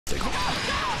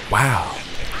Wow.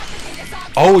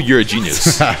 Oh, you're a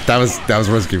genius. that was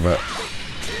risky, but.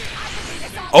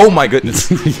 Oh my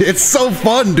goodness. It's so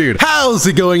fun, dude. How's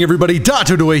it going, everybody?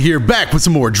 Dotodoya here, back with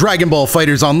some more Dragon Ball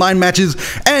FighterZ online matches,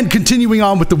 and continuing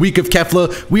on with the week of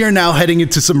Kefla, we are now heading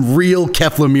into some real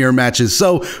Kefla mirror matches.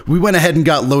 So we went ahead and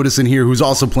got Lotus in here, who's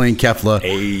also playing Kefla.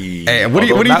 Hey, what are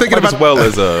you thinking about?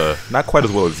 Not quite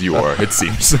as well as you are, it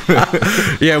seems.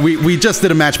 Yeah, we just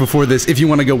did a match before this. If you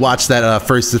want to go watch that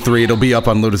first to three, it'll be up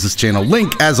on Lotus's channel.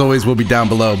 Link, as always, will be down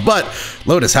below. But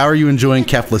Lotus, how are you enjoying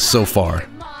Kefla so far?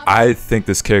 I think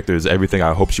this character is everything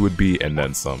I hope she would be, and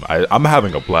then some. I'm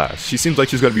having a blast. She seems like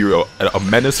she's going to be a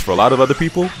menace for a lot of other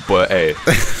people, but hey, you know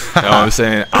what I'm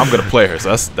saying? I'm going to play her, so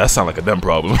that sounds like a them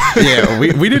problem. Yeah,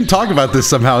 we didn't talk about this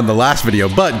somehow in the last video,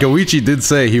 but Goichi did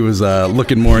say he was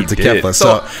looking more into Kefla,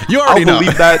 so you already know.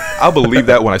 I'll believe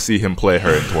that when I see him play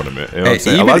her in tournament. You know what I'm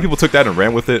saying? A lot of people took that and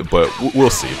ran with it, but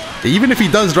we'll see. Even if he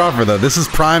does drop her, though, this is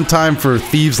prime time for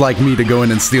thieves like me to go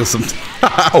in and steal some.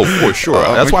 Oh, for sure.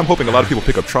 That's why I'm hoping a lot of people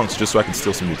pick up Trunks just so I can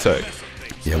steal some new tech.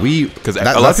 Yeah, because a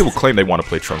lot of people claim they want to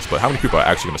play Trunks, but how many people are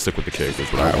actually going to stick with the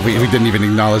characters? We didn't even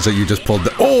acknowledge that you just pulled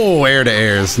the air to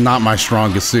air is not my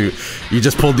strongest suit. You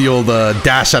just pulled the old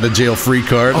dash out of jail free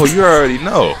card. Oh, you already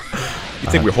know. You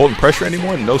think we're holding pressure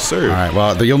anymore? No, sir. All right.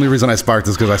 Well, the only reason I sparked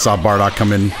is because I saw Bardock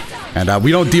come in, and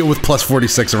we don't deal with plus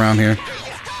 46 around here.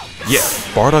 Yeah,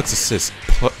 Bardock's assist.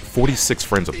 46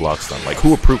 frames of block stun. Like,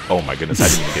 who approved? Oh my goodness, I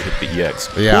didn't even get hit the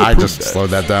EX. Yeah, I just slowed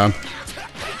that down.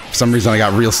 For some reason, I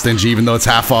got real stingy, even though it's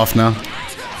half off now.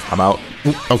 I'm out.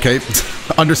 Okay,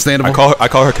 understandable. I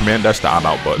call her command dash the I'm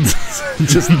out button.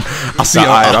 Just, I'll see you.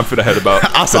 I'm finna head about.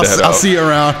 I'll see you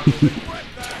around.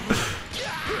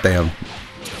 Damn.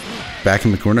 Back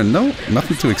in the corner. No,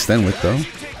 nothing to extend with though.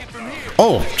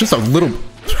 Oh, just a little.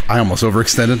 I almost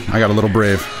overextended. I got a little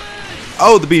brave.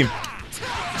 Oh, the beam.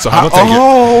 So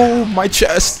how? My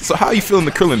chest. So how are you feeling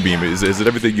the Krillin beam? Is it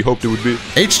everything you hoped it would be?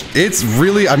 It's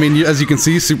really. I mean, as you can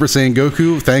see, Super Saiyan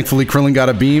Goku. Thankfully, Krillin got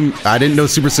a beam. I didn't know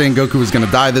Super Saiyan Goku was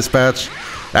gonna die this patch. So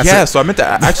I actually meant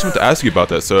to ask you about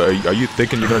that. So are you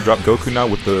thinking you're gonna drop Goku now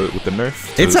with the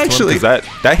nerf? It's actually that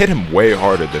hit him way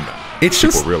harder than it's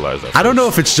people just realize. I don't know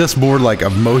if it's just more like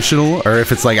emotional or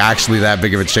if it's like actually that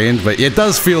big of a change, but it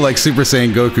does feel like Super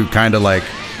Saiyan Goku kind of like.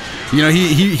 You know,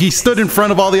 he stood in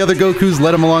front of all the other Gokus,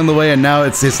 led him along the way, and now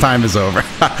his time is over.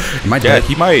 Yeah,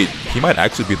 he might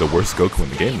actually be the worst Goku in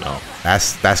the game now.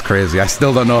 That's crazy. I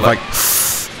still don't know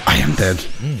if I am dead.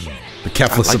 The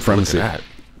Kefla supremacy.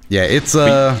 Yeah, it's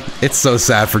so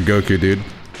sad for Goku, dude.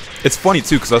 It's funny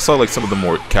too because I saw like some of the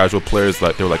more casual players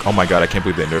like they were like, oh my god, I can't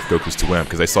believe they nerfed Goku's 2M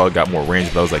because they saw it got more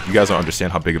range. But I was like, you guys don't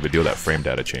understand how big of a deal that frame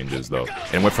data changes though.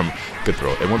 And it went from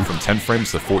It went from 10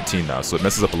 frames to 14 now, so it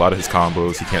messes up a lot of his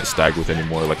combos. He can't stagger with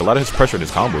anymore. Like a lot of his pressure and his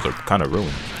combos are kind of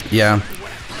ruined. Yeah,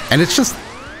 and it's just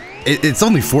it's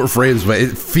only 4 frames, but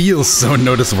it feels so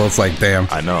noticeable. It's like, damn.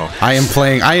 I know. I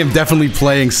am definitely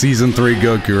playing Season 3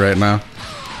 Goku right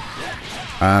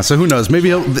now. So who knows? Maybe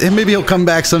he'll come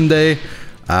back someday.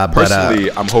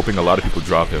 Personally, I'm hoping a lot of people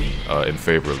drop him in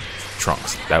favor of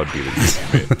Trunks. That would be the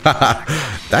reason.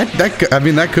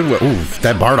 that could. Ooh,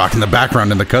 that Bardock in the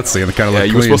background in the cutscene, kind of. Yeah,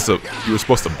 you were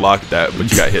supposed to block that, but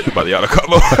you got hit by the auto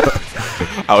combo.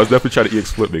 I was definitely trying to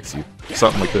EX flip mix you,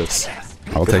 something like this.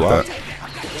 I'll take that.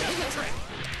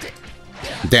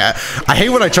 Yeah, I hate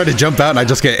when I try to jump out and I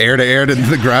just get air to air into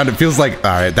the ground. It feels like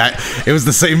it was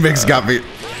the same mix got me.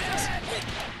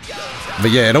 But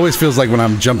yeah, it always feels like when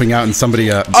I'm jumping out and somebody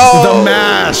the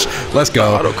mash. Let's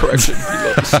go. Auto correction.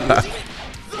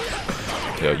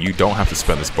 Yeah, you don't have to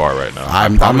spend this bar right now.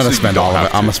 I'm gonna spend all of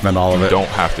it. I'm gonna spend all of it. You don't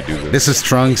have to do this. This is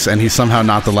Trunks, and he's somehow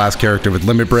not the last character with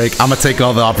limit break. I'm gonna take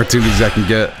all the opportunities I can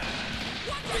get.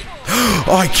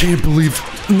 Oh, I can't believe.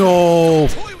 No.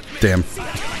 Damn.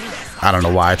 I don't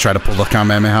know why I tried to pull the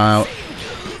Kamehameha out.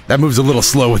 That move's a little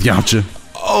slow with Yamcha.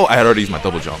 Oh, I had already used my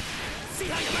double jump.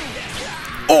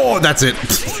 Oh, that's it.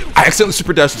 I accidentally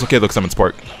super dashed. It's okay though, because I'm in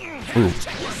Spark. Ooh.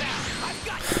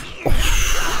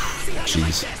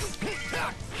 Jeez.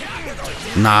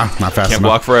 Nah, not fast enough. Can't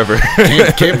block forever.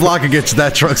 can't block against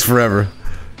that Trunks forever.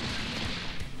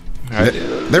 Right.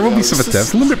 There will be some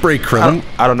attempts. Limit break Krillin.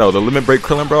 I don't know. The limit break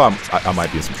Krillin, bro, I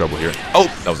might be in some trouble here. Oh,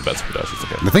 that was a bad super dash. It's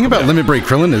okay. The thing about limit break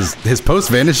Krillin is his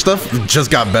post-vanish stuff just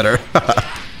got better.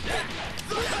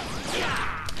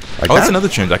 That's another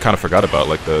change I kind of forgot about,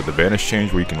 like the vanish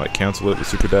change where you can like cancel it with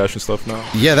super dash and stuff now.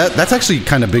 Yeah, that's actually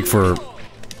kind of big for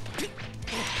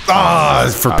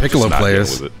Piccolo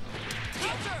players.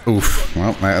 Oof.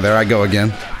 Well, there I go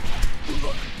again.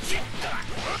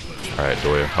 All right,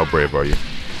 Doya, how brave are you?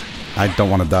 I don't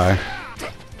want to die.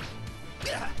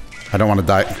 I don't want to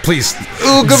die. Please.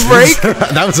 Ooh, good break.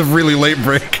 That was a really late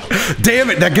break. Damn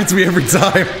it, that gets me every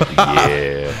time.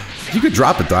 Yeah. You could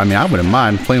drop it though. I mean, I wouldn't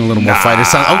mind playing a little more fighter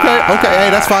sound. Okay, hey,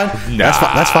 that's fine. That's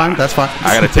fine. That's fine.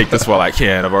 I gotta take this while I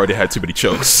can. I've already had too many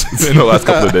chokes in the last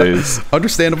couple of days.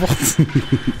 Understandable.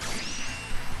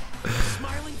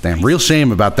 Damn, real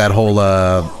shame about that whole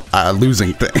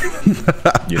losing thing.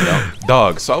 You know,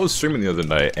 dog. So I was streaming the other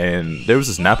night, and there was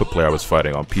this Nappa player I was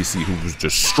fighting on PC who was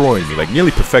destroying me, like nearly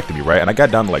perfected me, right? And I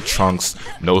got down to like Trunks,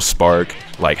 no spark,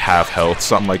 like half health,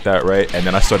 something like that, right? And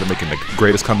then I started making the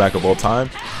greatest comeback of all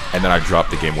time, and then I dropped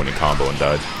the game-winning combo and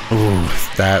died. Ooh,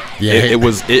 that yeah. It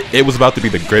was about to be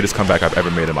the greatest comeback I've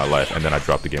ever made in my life, and then I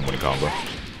dropped the game-winning combo.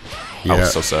 Yeah. I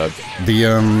was so sad.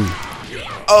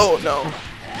 Oh no.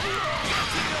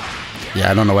 Yeah,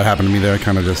 I don't know what happened to me there. I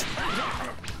kind of just.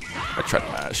 I tried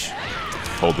to mash.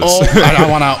 Hold this. Oh, I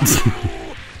want out.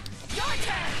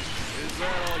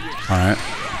 All right.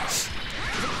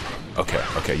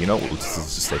 Okay. You know what? Let's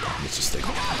just stay calm. Let's just stay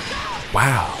calm.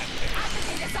 Wow.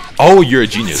 Oh, you're a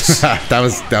genius. that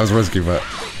was risky, but.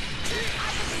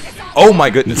 Oh my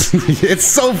goodness. It's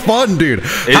so fun, dude.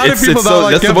 How do people not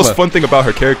like That's Kefla? the most fun thing about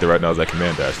her character right now is that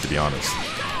command dash, to be honest.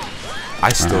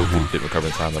 I still didn't recover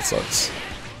in time. That sucks.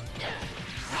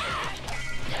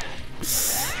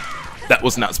 That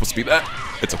was not supposed to be that.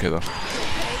 It's okay, though.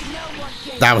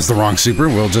 That was the wrong super.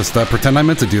 We'll just pretend I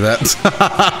meant to do that.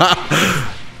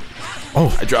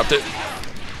 Oh. I dropped it.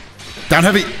 Down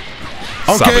heavy.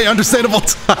 Okay, understandable.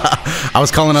 I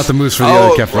was calling out the moves for the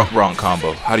other Kefla. Wrong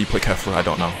combo. How do you play Kefla? I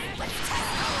don't know.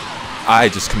 I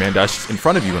just command dashed in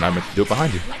front of you and I meant to do it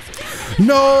behind you.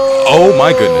 No! Oh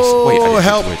my goodness. Wait, I didn't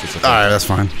help. Wait, okay. Alright, that's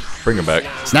fine. Bring him back.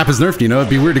 Snap is nerfed, you know. It'd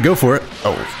be weird to go for it.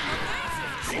 Oh.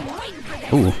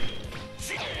 Ooh.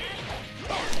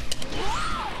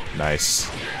 Nice.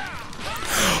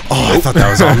 Oh, I thought that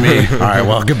was on me. Alright,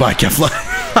 well, goodbye, Kefla.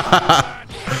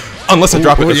 Unless I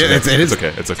drop it. It's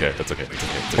okay. It's okay.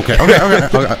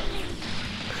 Okay.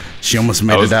 She almost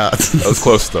made it out. That was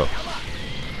close, though.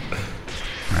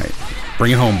 Alright.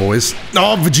 Bring it home, boys.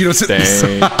 Oh, Vegito sitting.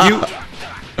 Thank you.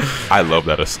 I love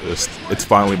that assist. It's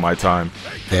finally my time.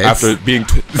 Yeah, after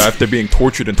being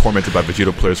tortured and tormented by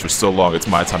Vegito players for so long, it's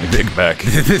my time to take back.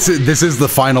 This is the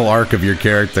final arc of your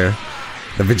character.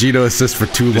 The Vegito assist for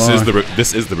too long.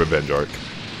 This is the revenge arc.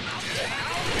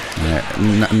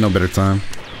 Yeah, no better time.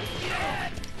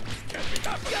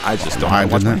 I just don't have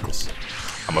my ankles.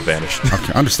 I'm a vanished.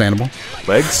 Okay, understandable.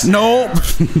 Legs? No.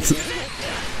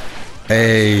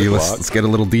 Hey, let's get a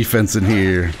little defense in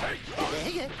here.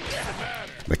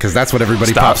 Because that's what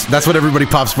everybody pops. That's what everybody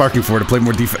pops sparking for, to play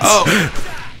more defense. Oh.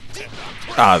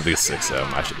 The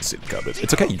 6M. I should have seen the cover.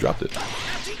 It's okay. You dropped it.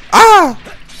 Ah.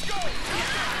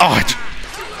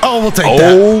 Oh, we'll take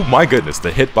that. Oh my goodness, the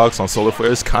hitbox on Solar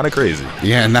Flare is kind of crazy.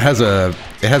 Yeah, and that has it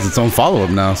has its own follow-up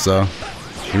now. So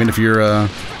even if you're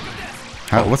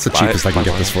what's the cheapest I can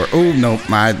get this for? Oh no,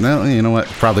 no, you know what?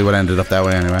 Probably would have ended up that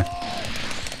way anyway.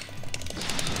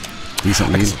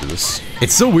 Decent lead.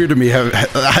 It's so weird to me how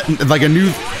like a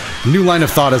new line of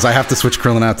thought is I have to switch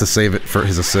Krillin out to save it for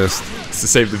his assist. To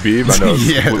save the beam? I know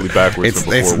it's completely backwards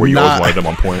from before, where you always wanted him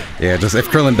on point. Yeah, just if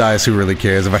Krillin dies, who really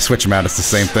cares? If I switch him out, it's the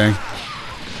same thing.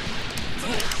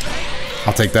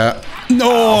 I'll take that.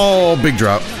 No, big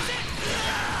drop.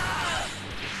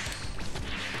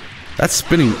 That's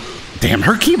spinning. Damn,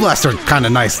 her key blasts are kind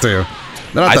of nice too.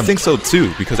 I think so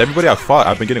too, because everybody I've fought,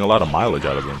 I've been getting a lot of mileage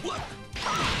out of them.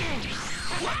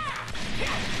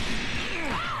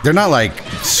 They're not like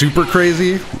super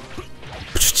crazy.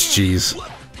 Jeez.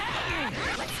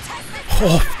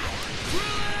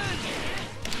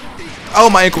 Oh,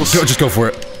 my ankles. Just go for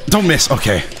it. Don't miss.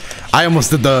 Okay. I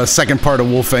almost did the second part of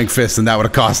Wolfang Fist, and that would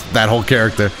have cost that whole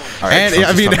character. Right, and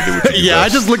I mean, yeah, I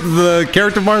just looked at the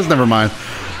character bars. Never mind.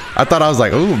 I thought I was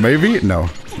like, ooh, maybe. No,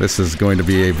 this is going to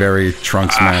be a very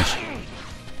Trunks match.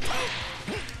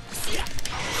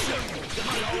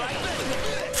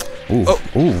 Ooh,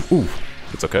 ooh.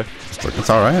 It's okay. It's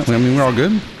all right. I mean, we're all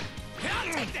good.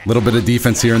 Little bit of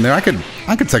defense here and there. I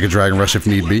could take a Dragon Rush if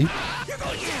need be.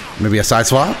 Maybe a side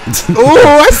swap.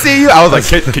 Oh, I see you. I was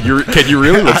like, can you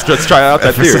really? Let's try out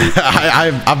that theory.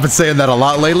 I've been saying that a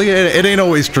lot lately. It ain't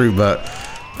always true, but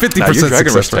 50% your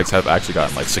Dragon Rush techs have actually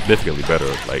gotten like significantly better,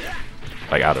 like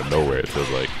out of nowhere. It feels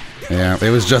like. Yeah, it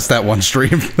was just that one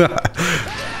stream.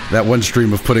 That one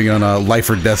stream of putting on a life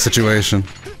or death situation.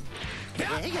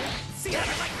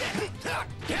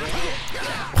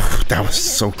 That was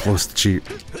so close to cheat.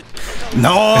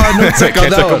 No take on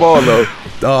that one. Though.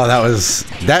 Oh, that was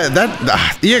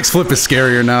that EX flip is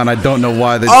scarier now, and I don't know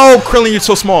why. Oh, Krillin, you're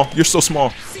so small. You're so small.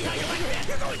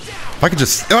 If I could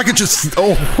just.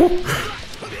 Oh.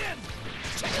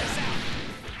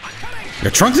 Yeah,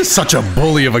 Trunks is such a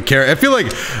bully of a character.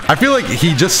 I feel like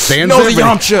he just stands there. No, the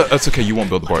Yamcha! That's okay, you won't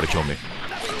build the bar to kill me.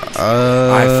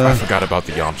 I forgot about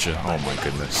the Yamcha. Oh my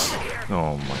goodness.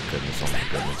 Oh my goodness, oh my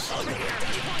goodness.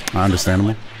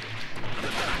 Understandable.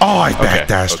 Oh, I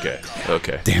backdashed.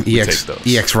 Okay. Damn,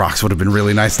 EX rocks would have been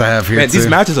really nice to have here. Man, too. these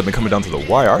matches have been coming down to the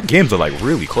wire. Our games are like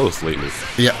really close lately.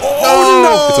 Yeah. Oh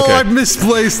no! It's okay. I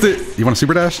misplaced it. You want to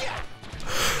super dash?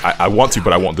 I want to,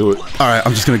 but I won't do it. All right,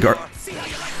 I'm just gonna guard.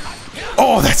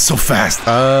 Oh, that's so fast.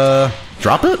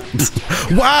 Drop it.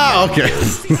 Wow. Okay.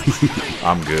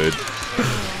 I'm good.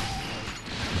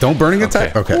 Don't burning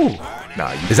attack. Okay. Ooh.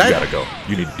 Nah, you gotta go.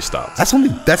 You need to be stopped. That's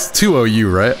 2-0 you,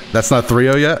 right? That's not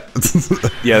 3-0 yet.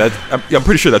 Yeah, I'm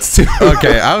pretty sure that's 2.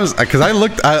 Okay, I was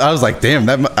like, damn,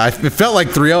 it felt like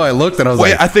 3-0. I looked and I was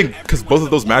like, I think because both of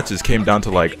those matches came down to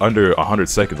like under 100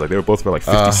 seconds. Like they were both for like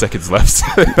 50 seconds left.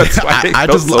 That's why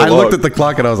I looked at the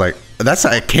clock and I was like,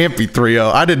 it can't be 3-0.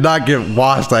 I did not get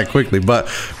washed that quickly, but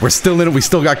we're still in it. We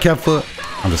still got Kefla.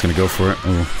 I'm just gonna go for it.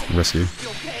 Oh, risky.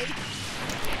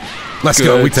 Let's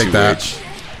go. We take that.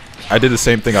 I did the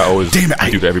same thing I always do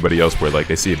to everybody else, where like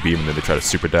they see a beam and then they try to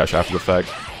super dash after the fact.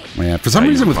 Man, for some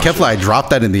reason with Kefla, I dropped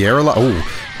that in the air a lot. Oh,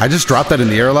 I just dropped that in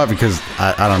the air a lot because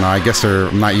I don't know. I guess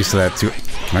I'm not used to that too.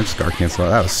 Can I just guard cancel?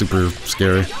 That was super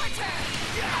scary.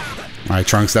 All right,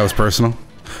 Trunks, that was personal.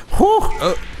 Whew.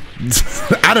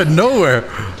 Out of nowhere.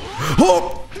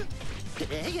 Oh,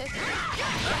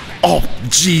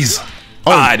 jeez.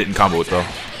 Oh, I didn't combo it though.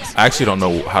 I actually don't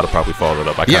know how to properly follow it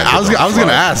up. I was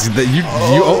gonna ask that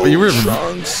you were.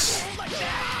 Trunks.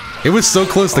 It was so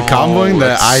close to comboing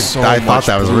that I thought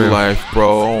that was real. Life,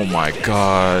 bro. Oh my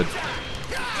god.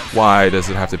 Why does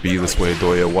it have to be this way,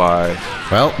 Doya? Why?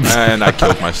 Well, and I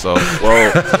killed myself.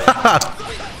 Well,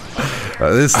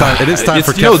 it is time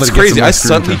for Kefla to it's get crazy. some I screen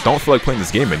suddenly time. don't feel like playing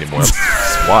this game anymore. It's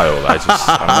wild. I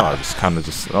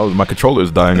don't know. My controller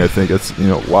is dying. I think it's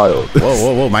wild.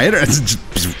 Whoa! My internet's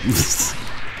just.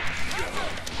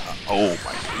 Oh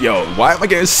my! Yo, why am I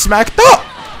getting smacked up?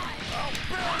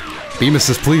 Beam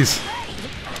assist, please.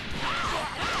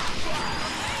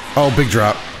 Oh, big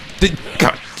drop.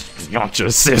 God, Yamcha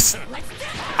assist.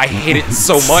 I hate it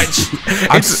so much.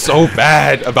 I'm so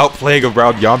bad about playing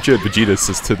around Yamcha and Vegeta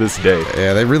assist to this day.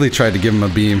 Yeah, they really tried to give him a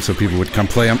beam so people would come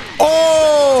play him.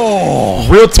 Oh!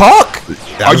 Real talk?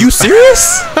 Are you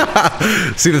serious?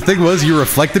 See, the thing was, you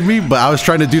reflected me, but I was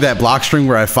trying to do that block string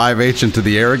where I 5H into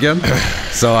the air again.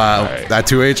 So, right. that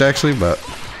 2H actually, but...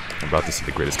 I'm about to see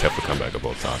the greatest Kefla comeback of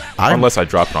all time. Unless I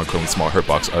drop it on Krillin Small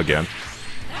Hurtbox again.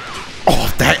 Oh,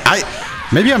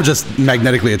 maybe I'm just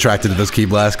magnetically attracted to those key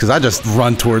blasts because I just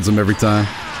run towards them every time.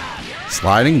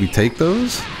 Sliding, we take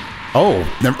those. Oh,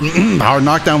 hard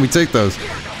knockdown, we take those.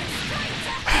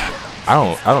 I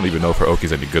don't even know if her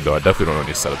Oki's any good though. I definitely don't know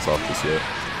any setups off this yet.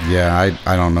 Yeah,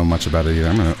 I don't know much about it either.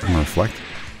 I'm gonna reflect.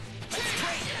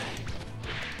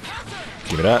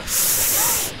 Give me that.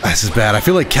 This is bad. I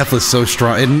feel like Kefla's so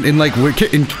strong.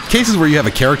 In cases where you have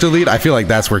a character lead, I feel like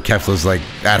that's where Kefla's like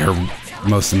at her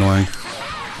most annoying.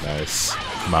 Nice.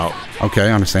 I'm out.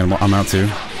 Okay, understandable. I'm out too.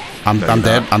 I'm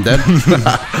dead. I'm dead.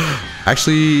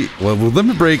 Actually, well, with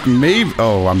limit break, maybe.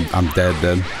 Oh, I'm dead.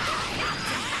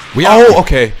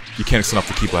 Okay. You can't extend off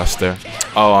the key blast there.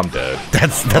 Oh, I'm dead.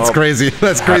 That's crazy.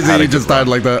 That's crazy. You just died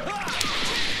like that.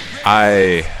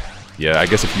 Yeah, I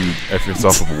guess if you're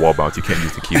off of a wall bounce, you can't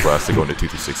use the key blast to go into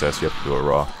 226S. You have to do it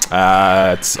raw.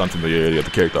 It's unfamiliarity of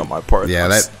the character on my part. Yeah,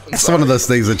 that's one of those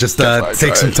things that just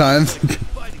takes some time.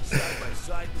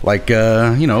 Like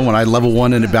when I level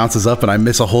 1 and it bounces up and I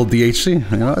miss a whole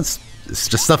DHC. It's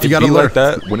just stuff you gotta learn. Like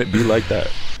that? Wouldn't it be like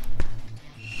that?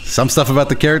 Some stuff about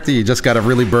the character you just gotta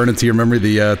really burn into your memory.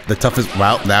 The toughest.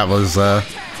 Wow, that was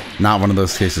not one of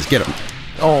those cases. Get him.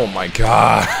 Oh my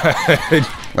god.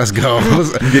 Let's go.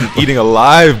 I'm getting eaten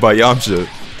alive by Yamcha.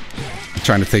 I'm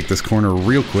trying to take this corner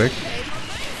real quick.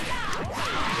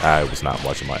 I was not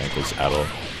watching my ankles at all.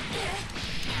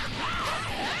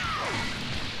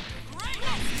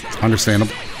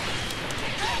 Understandable.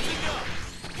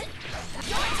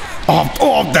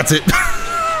 Oh, that's it.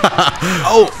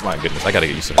 Oh my goodness, I gotta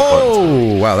get used to that.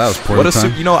 Oh, wow, that was poor.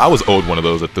 I was owed one of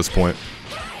those at this point.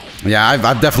 Yeah,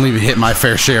 I've definitely hit my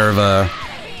fair share of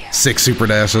 6 super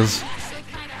dashes.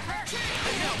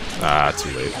 Too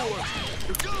late.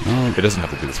 It doesn't have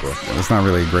to be this way. It's not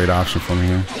really a great option for me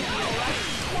here.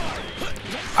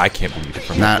 I can't believe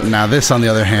it. Now this, on the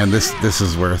other hand, this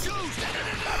is worth.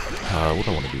 What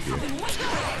do I want to do here?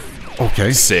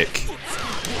 Okay. Sick.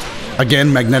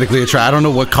 Again, magnetically attracted. I don't know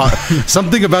what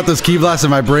something about those key blasts in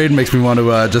my brain makes me want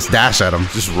to just dash at them.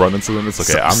 Just run into them. It's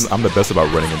okay. I'm the best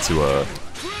about running into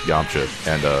Yamcha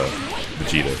and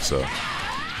Vegeta. So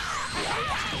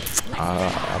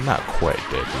I'm not quite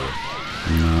dead,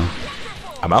 dude. No.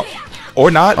 I'm out. Or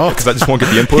not, because I just won't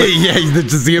get the input. Yeah,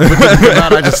 just the input didn't come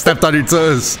out. I just stepped on your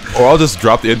toes. Or I'll just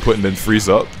drop the input and then freeze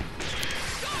up.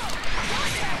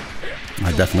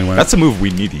 I definitely went. That's a move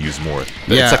we need to use more.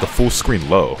 Yeah. It's like a full screen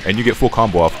low, and you get full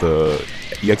combo off the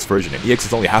EX version, and EX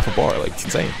is only half a bar. Like, it's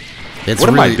insane. What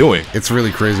am I doing? It's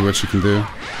really crazy what you can do.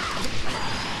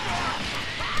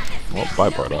 Well, bye,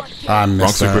 Bardock. I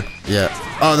missed that. Yeah.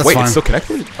 Oh, that's Wait, fine. it's still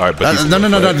connected? All right, but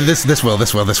no. This will.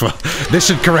 This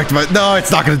should correct my. No, it's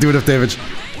not going to do enough damage.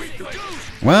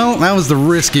 Well, that was the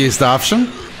riskiest option.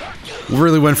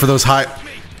 Really went for those high.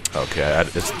 Okay,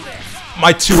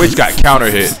 my 2H got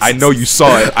counter hit. I know you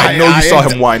saw it. I know you saw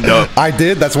him wind up. I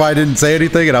did. That's why I didn't say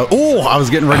anything. And I was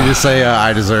getting ready to say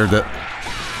I deserved it.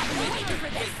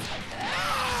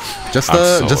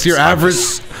 Just your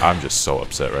average. I'm just so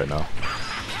upset right now.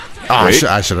 Oh, I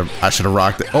should have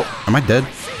rocked it. Oh, am I dead?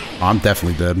 Oh, I'm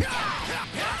definitely dead.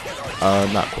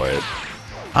 Not quite.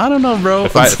 I don't know, bro.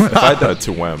 If I done it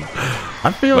to Wem,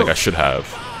 I feel like I should have.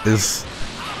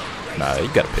 Nah, you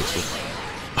got a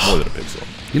pixel. More than a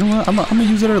pixel. You know what? I'm gonna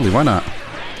use it early. Why not?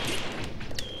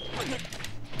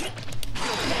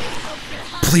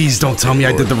 Please don't tell me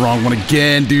I did the wrong one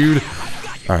again, dude.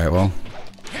 All right, well.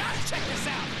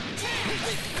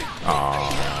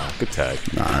 Good tag.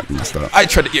 Nah, I messed up. I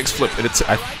tried to EX flip, and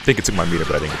I think it took my meter,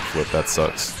 but I didn't get the flip. That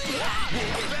sucks.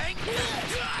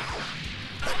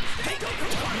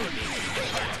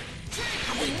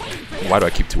 Why do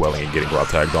I keep 2Ling and getting raw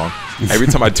tagged on? Every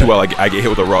time I 2L, I get hit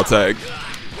with a raw tag.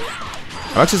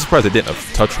 I'm actually surprised I didn't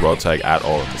touch raw tag at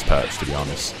all in this patch, to be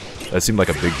honest. That seemed like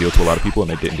a big deal to a lot of people,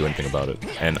 and they didn't do anything about it.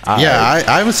 And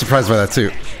I was surprised by that,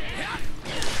 too.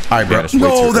 All right, bro.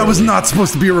 No, that was not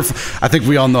supposed to be a I think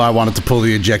we all know I wanted to pull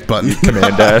the eject button.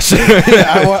 Command dash.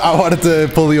 Yeah, I wanted to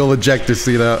pull the old ejector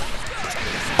seat out.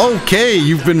 Okay,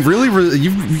 you've been really,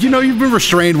 you've been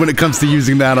restrained when it comes to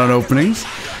using that on openings.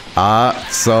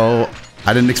 So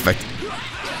I didn't expect it.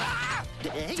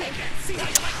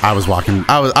 I was walking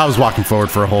forward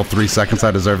for a whole 3 seconds.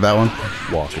 I deserved that one.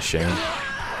 Walk of shame.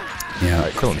 Yeah.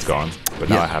 Alright, Krillin's gone, but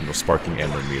now I have no sparking and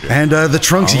no meter. And the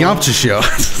Trunks Yamcha show.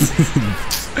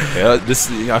 Yeah,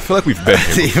 I feel like we've been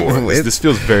here before. This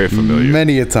feels very familiar.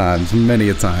 Many a times.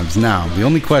 Now, the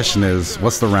only question is,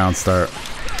 what's the round start?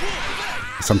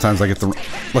 Sometimes I get the.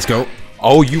 Let's go.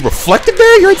 Oh, you reflected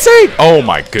there? You're insane! Oh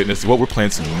my goodness, what we're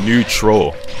playing some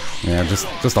neutral. Yeah,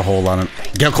 just a hole on it.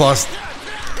 Get close.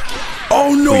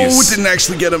 Oh no, it didn't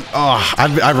actually get him. Oh,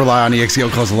 I rely on EX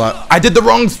close a lot. I did the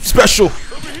wrong special.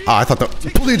 Oh, I thought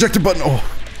pull the ejector button. Oh.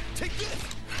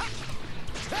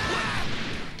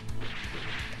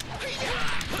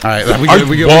 All right,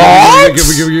 we good.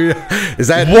 Is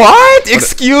that what?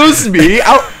 Excuse me.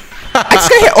 I just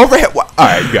got hit overhead. All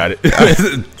right, you got it.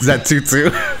 Is that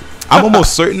 2-2? I'm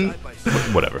almost certain.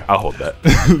 Whatever, I'll hold that.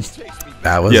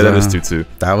 That was that is 2-2.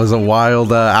 That was a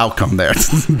wild outcome there.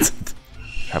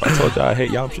 Have I told you I hate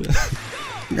Yamcha?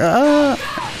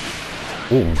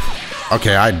 Ooh.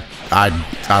 Okay,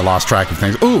 I lost track of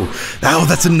things. Ooh,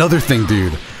 that's another thing,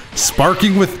 dude.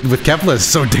 Sparking with Kefla is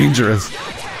so dangerous.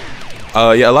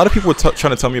 Yeah, a lot of people were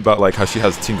trying to tell me about like how she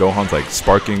has Teen Gohan's like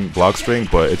sparking block string,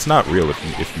 but it's not real if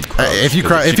you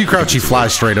crouch. If you crouch, she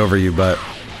flies straight over you. But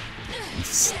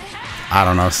I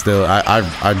don't know. Still,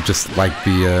 I just like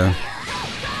the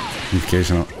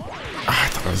occasional. I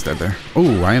thought I was dead there.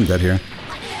 Ooh, I am dead here.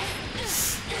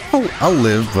 I'll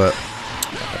live, but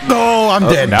no, I'm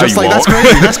dead. Just like won't.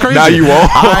 That's crazy. Now you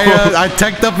won't. I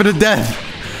teched up into death.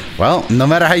 Well, no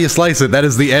matter how you slice it, that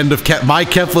is the end of my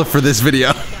Kefla for this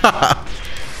video. Come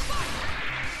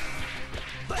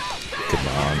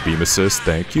on, beam assist,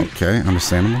 thank you. Okay,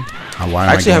 understandable. I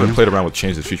actually haven't played around with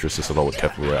change the future assist at all with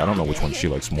Kefla. I don't know which one she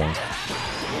likes more.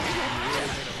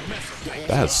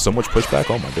 That has so much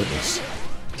pushback. Oh my goodness.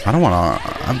 I don't want to.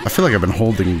 I feel like I've been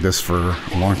holding this for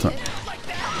a long time.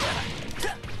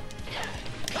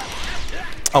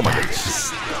 Oh my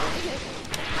goodness.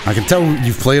 I can tell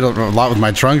you've played a lot with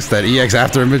my Trunks that EX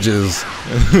after image is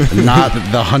not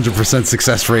the 100%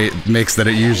 success rate mix that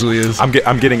it usually is. I'm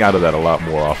getting out of that a lot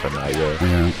more often now,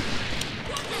 yeah.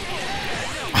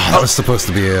 Oh, that was supposed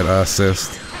to be an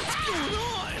assist.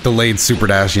 Delayed super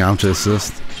dash Yamcha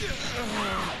assist.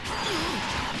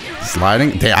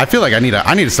 Sliding. Damn, I feel like I need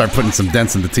to start putting some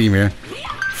dents in the team here.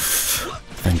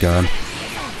 Thank God.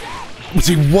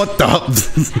 See what the?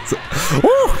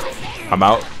 I'm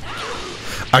out.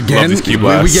 Again, we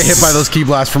get hit by those key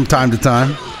blasts from time to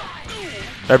time.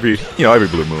 Every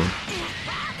blue moon.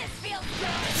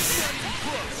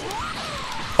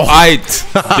 Oh. I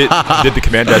did the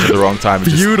command dash at the wrong time.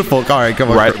 Beautiful. All right,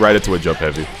 come on. Right into a jump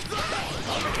heavy.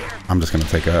 I'm just gonna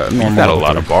take a normal. You got a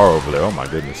lot of bar over there. Oh my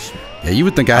goodness. Yeah, you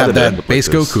would think I had that base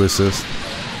Goku assist.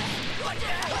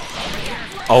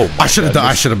 Oh, I should have done.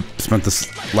 I should have spent this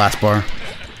last bar.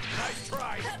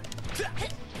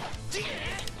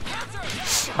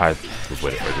 I was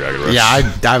waiting for Dragon Rush.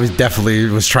 Yeah, I was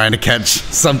definitely trying to catch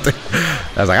something.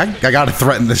 I was like, I gotta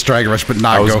threaten this Dragon Rush, but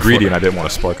not go for it. I was greedy and I didn't want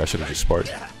to spark. I should have just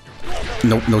sparked.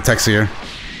 No text here.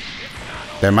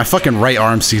 Damn, my fucking right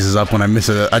arm seizes up when I miss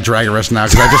a Dragon Rush now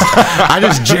because I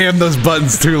just jammed those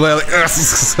buttons too late. Like,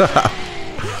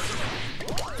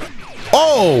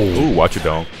 oh! Ooh, watch your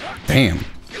dome. Damn.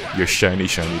 Your shiny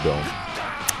dome.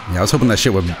 Yeah, I was hoping that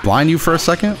shit would blind you for a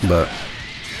second, but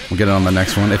we'll get it on the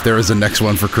next one. If there is a next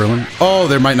one for Krillin. Oh,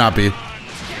 there might not be.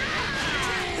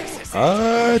 It's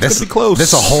gonna be close.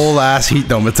 This a whole ass heat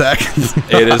dome attack.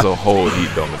 It is a whole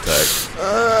heat dome attack.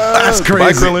 That's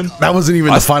crazy. Krillin. That wasn't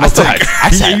even the final tank. I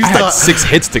had 6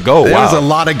 hits to go. There wow. was a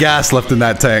lot of gas left in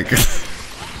that tank.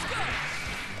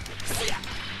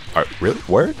 All right, really?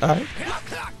 Word? All right.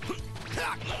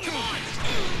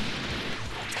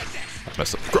 I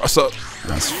messed up. Cross up.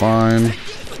 That's fine.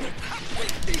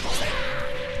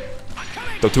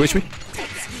 Don't 2 HP.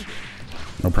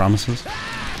 No promises.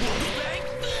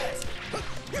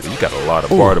 You got a lot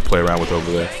of bar to play around with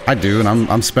over there. I do, and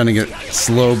I'm spending it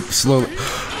slowly.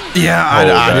 Yeah,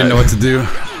 I didn't know what to do.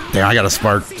 Damn, I gotta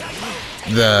spark.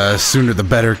 The sooner the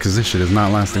better, because this shit is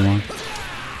not lasting long.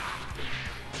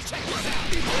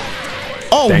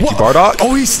 Oh, thank you, Bardock.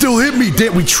 Oh, he still hit me.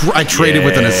 Damn, I traded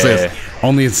with an assist.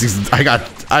 Only in season. I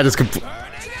just completely. Man,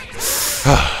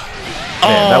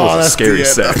 that was a scary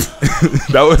set.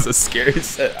 That was a scary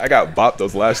set. I got bopped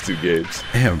those last 2 games.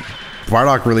 Damn.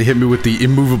 Bardock really hit me with the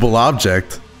immovable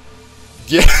object.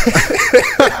 Yeah.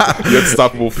 The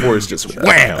unstoppable force just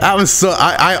wham. That was so.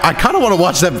 I kind of want to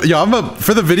watch that. Yo,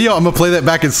 for the video, I'm gonna play that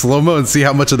back in slow mo and see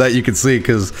how much of that you can see,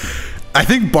 because I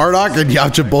think Bardock and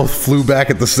Yamcha both flew back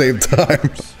at the same time.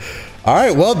 All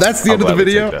right, well, that's the end of the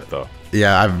video. Take that, though.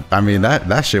 Yeah, I mean,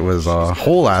 that shit was a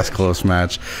whole ass close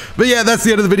match. But yeah, that's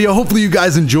the end of the video. Hopefully you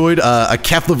guys enjoyed a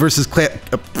Kefla versus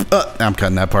I'm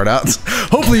cutting that part out.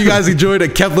 Hopefully you guys enjoyed a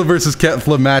Kefla versus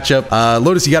Kefla matchup.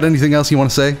 Lotus, you got anything else you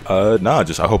want to say? Nah,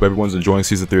 just I hope everyone's enjoying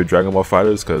Season 3 of Dragonball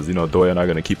FighterZ, because, you know, Doya and I are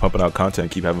going to keep pumping out content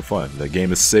and keep having fun. The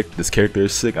game is sick. This character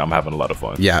is sick. I'm having a lot of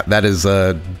fun. Yeah, that is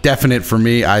definite for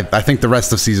me. I think the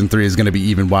rest of Season 3 is going to be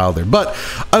even wilder. But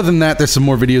other than that, there's some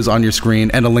more videos on your screen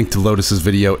and a link to Lotus's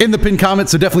video in the pinned comment,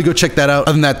 so definitely go check that out.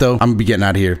 Other than that, though, I'm gonna be getting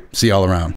out of here. See y'all around.